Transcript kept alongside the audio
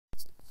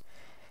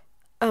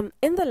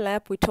In the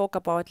lab, we talk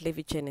about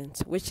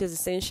Levy-Jennings, which is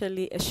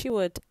essentially a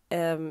sheared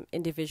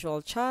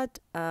individual chart,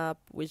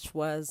 which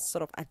was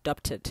sort of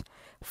adopted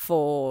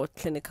for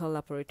clinical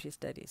laboratory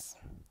studies.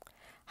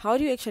 How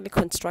do you actually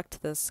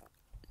construct this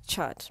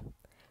chart?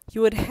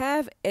 You would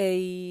have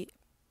a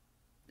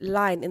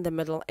line in the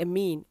middle, a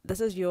mean.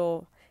 This is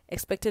your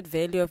expected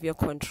value of your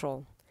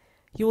control.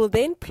 You will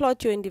then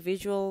plot your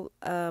individual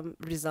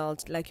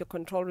results, like your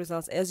control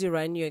results. As you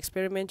run your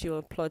experiment, you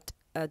will plot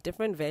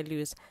different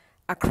values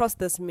across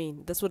this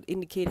mean. This would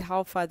indicate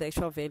how far the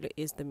actual value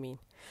is the mean.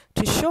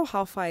 To show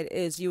how far it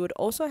is, you would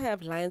also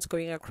have lines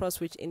going across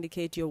which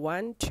indicate your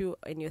 1, 2,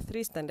 and your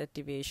 3 standard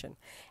deviation.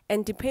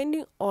 And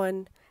depending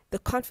on the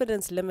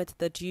confidence limit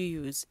that you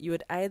use, you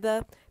would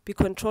either be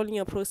controlling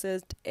your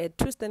process at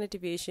 2 standard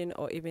deviation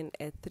or even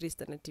at 3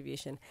 standard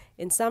deviation.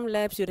 In some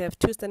labs, you'd have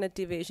 2 standard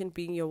deviation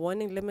being your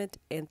warning limit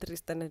and 3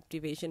 standard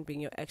deviation being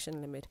your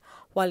action limit.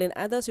 While in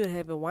others, you'd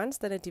have a 1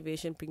 standard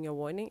deviation being your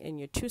warning and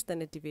your 2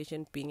 standard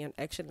deviation being an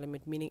action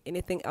limit, meaning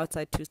anything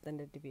outside 2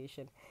 standard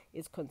deviation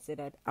is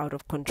considered out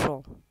of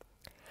control.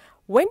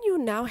 When you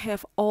now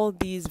have all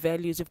these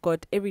values, you've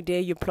got every day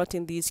you're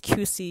plotting these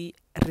QC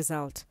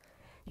results.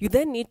 You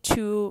then need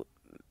to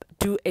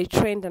do a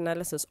trend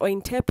analysis or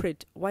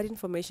interpret what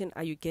information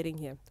are you getting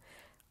here.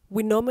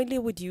 We normally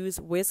would use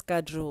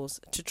Westgard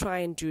Rules to try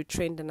and do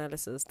trend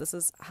analysis. This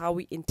is how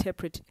we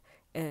interpret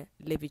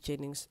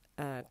Levy-Jennings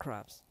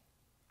graphs.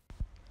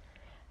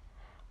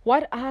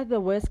 What are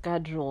the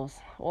Westgard Rules?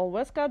 Well,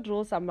 Westgard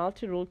Rules are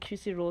multi-rule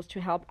QC rules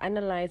to help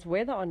analyze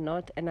whether or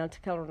not an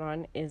analytical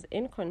run is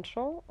in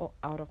control or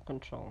out of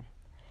control.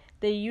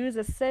 They use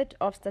a set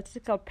of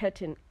statistical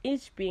patterns,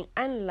 each being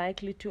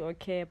unlikely to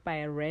occur by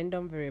a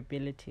random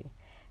variability,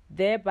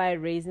 thereby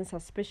raising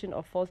suspicion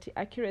of faulty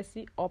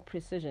accuracy or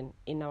precision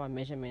in our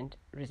measurement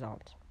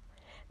result.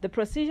 The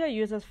procedure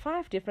uses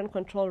 5 different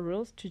control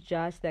rules to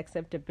judge the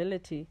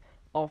acceptability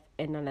of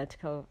an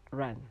analytical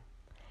run.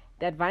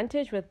 The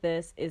advantage with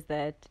this is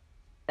that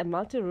a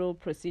multi-rule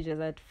procedure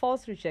that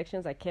false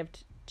rejections are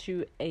kept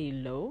to a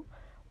low,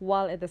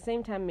 while at the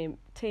same time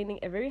maintaining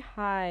a very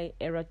high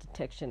error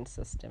detection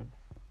system.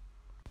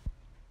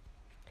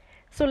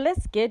 So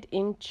let's get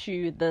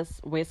into this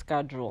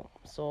Wasteguard rule.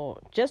 So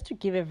just to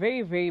give a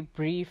very, very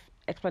brief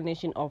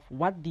explanation of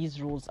what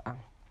these rules are.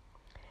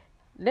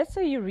 Let's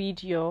say you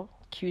read your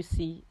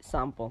QC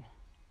sample.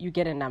 You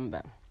get a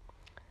number.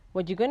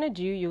 What you're going to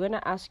do, you're going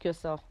to ask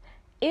yourself,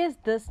 is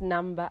this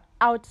number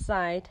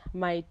outside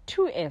my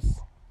 2S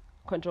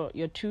control,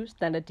 your 2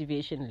 standard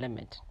deviation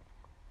limit?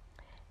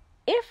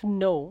 If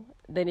no,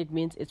 then it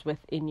means it's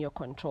within your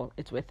control.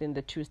 It's within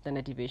the 2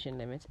 standard deviation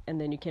limits, and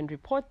then you can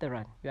report the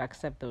run. You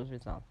accept those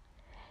results.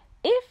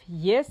 If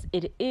yes,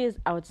 it is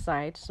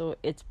outside, so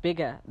it's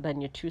bigger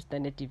than your 2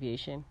 standard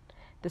deviation,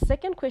 the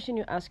second question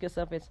you ask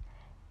yourself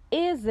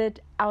is it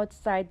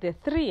outside the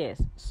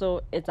 3S?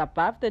 So it's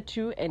above the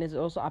 2 and it's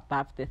also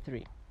above the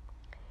 3.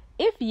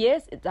 If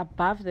yes, it's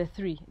above the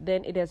 3,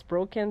 then it has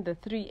broken the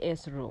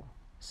 3S rule.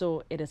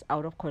 So it is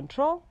out of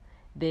control,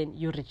 then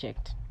you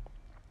reject.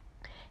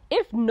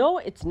 If no,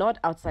 it's not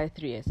outside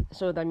 3S,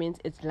 so that means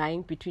it's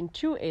lying between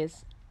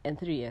 2S and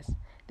 3S,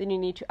 then you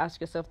need to ask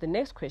yourself the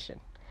next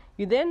question.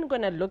 You're then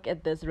going to look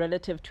at this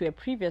relative to a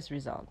previous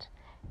result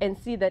and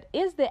see that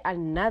is there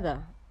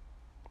another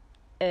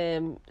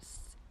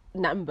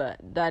number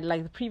that,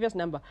 like the previous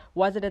number,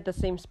 was it at the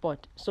same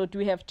spot? So do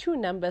we have 2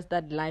 numbers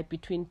that lie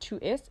between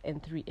 2S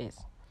and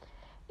 3S?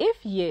 If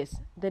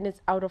yes, then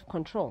it's out of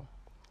control.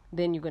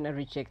 Then you're going to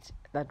reject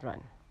that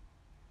run.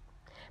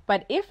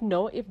 But if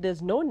no, if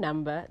there's no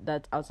number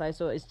that's outside,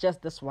 so it's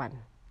just this one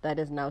that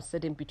is now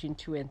sitting between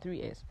 2 and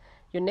 3S,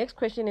 your next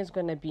question is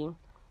going to be,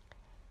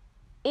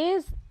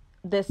 is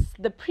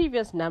the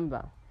previous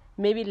number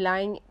maybe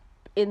lying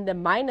in the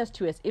minus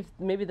 2S? If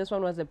maybe this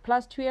one was a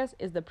plus 2S,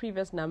 is the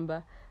previous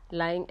number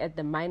lying at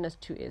the minus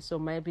 2S, so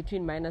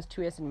between minus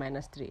 2S and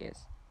minus 3S?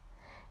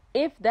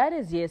 If that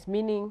is yes,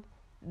 meaning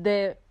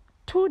the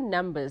 2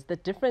 numbers, the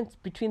difference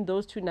between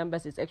those 2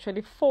 numbers is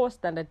actually 4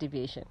 standard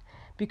deviation,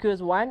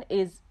 because one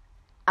is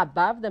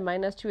above the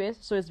minus 2S,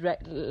 so it's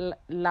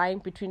lying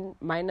between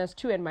minus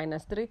 2 and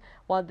minus 3,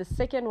 while the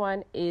second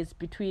one is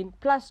between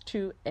plus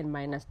 2 and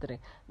minus 3,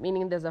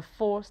 meaning there's a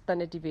 4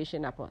 standard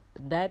deviation upward.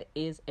 That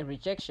is a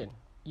rejection.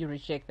 You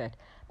reject that.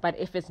 But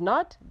if it's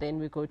not, then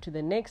we go to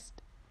the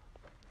next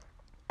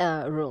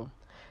rule.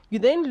 You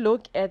then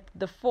look at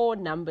the 4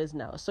 numbers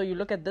now. So you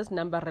look at this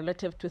number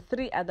relative to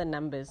 3 other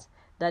numbers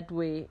that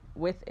were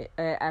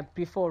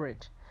before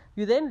it.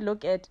 You then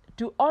look at,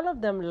 do all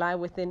of them lie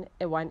within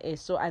a 1S?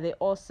 So are they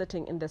all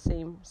sitting in the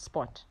same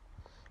spot?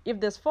 If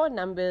there's 4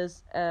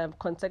 numbers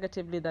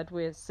consecutively that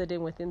were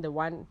sitting within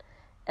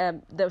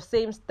the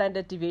same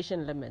standard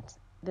deviation limit,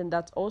 then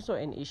that's also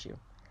an issue.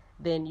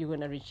 Then you're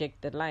going to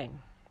reject the line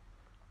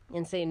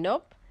and say,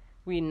 nope,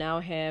 we now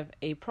have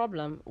a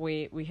problem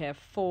where we have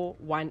 4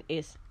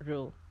 1S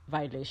rule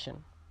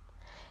violation.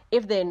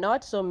 If they're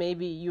not, so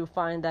maybe you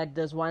find that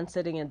there's one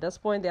sitting at this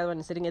point, the other one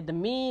is sitting at the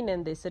mean,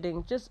 and they're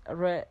sitting just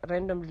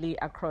randomly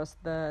across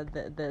the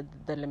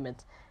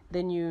limits,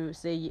 then you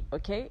say,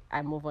 okay,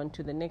 I move on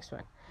to the next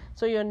one.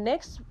 So your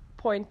next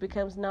point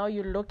becomes, now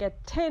you look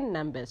at 10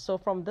 numbers. So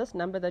from this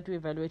number that you're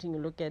evaluating, you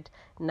look at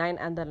 9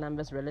 other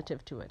numbers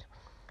relative to it.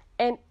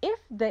 And if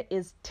there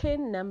is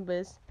 10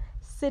 numbers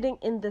sitting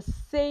in the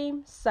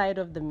same side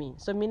of the mean,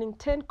 so meaning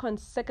 10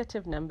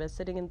 consecutive numbers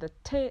sitting in the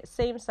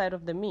same side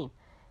of the mean,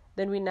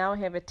 then we now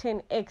have a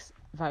 10x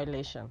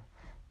violation.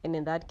 And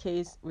in that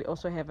case, we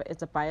also have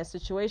it's a bias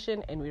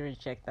situation, and we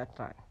reject that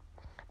fine.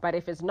 But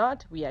if it's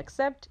not, we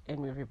accept and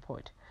we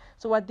report.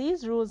 So what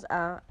these rules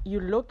are, you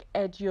look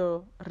at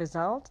your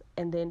result,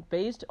 and then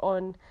based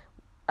on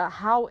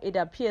how it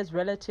appears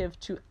relative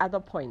to other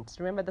points.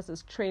 Remember, this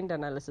is trend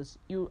analysis.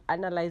 You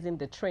analyzing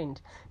the trend.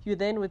 You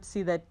then would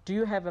see that, do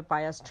you have a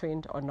biased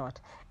trend or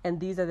not? And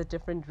these are the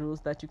different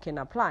rules that you can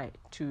apply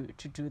to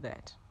do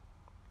that.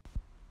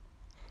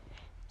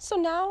 So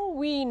now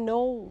we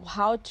know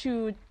how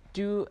to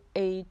do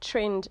a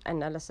trend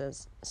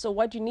analysis. So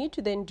what you need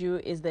to then do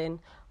is then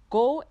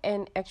go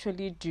and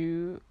actually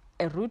do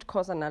a root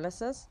cause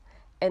analysis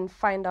and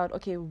find out,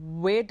 okay,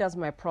 where does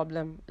my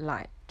problem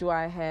lie? Do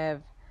I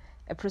have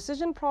a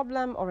precision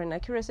problem or an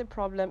accuracy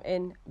problem,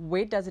 and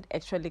where does it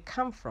actually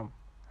come from?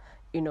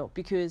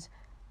 Because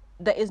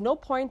there is no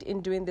point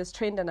in doing this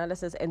trend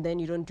analysis and then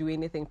you don't do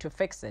anything to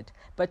fix it.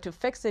 But to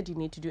fix it, you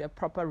need to do a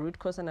proper root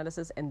cause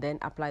analysis and then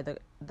apply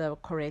the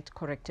correct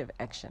corrective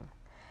action.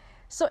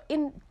 So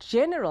in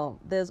general,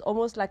 there's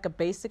almost like a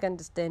basic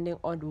understanding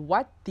on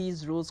what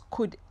these rules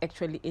could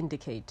actually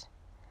indicate.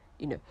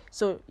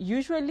 So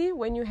usually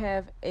when you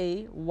have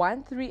a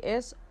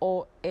 1-3S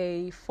or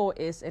a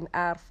 4S and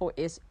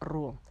R4S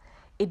rule,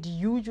 it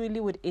usually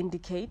would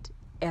indicate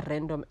a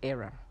random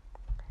error.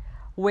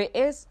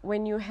 Whereas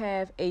when you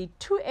have a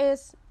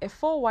 2S, a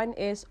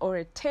 4-1S, or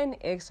a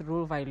 10X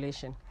rule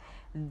violation,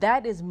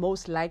 that is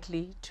most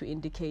likely to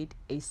indicate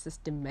a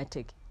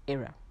systematic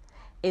error.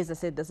 As I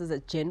said, this is a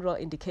general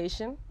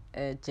indication,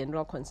 a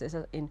general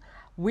consensus in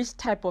which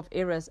type of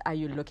errors are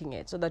you looking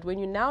at, so that when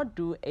you now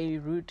do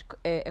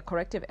a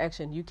corrective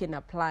action, you can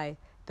apply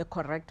the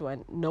correct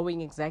one, knowing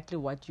exactly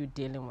what you're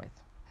dealing with.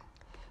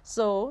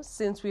 So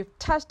since we've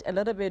touched a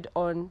little bit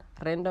on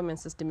random and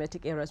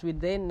systematic errors, we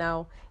then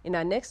now in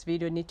our next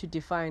video need to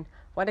define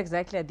what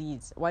exactly are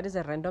these, what is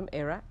a random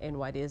error and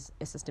what is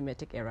a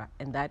systematic error,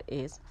 and that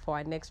is for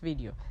our next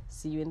video.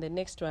 See you in the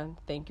next one.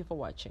 Thank you for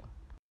watching.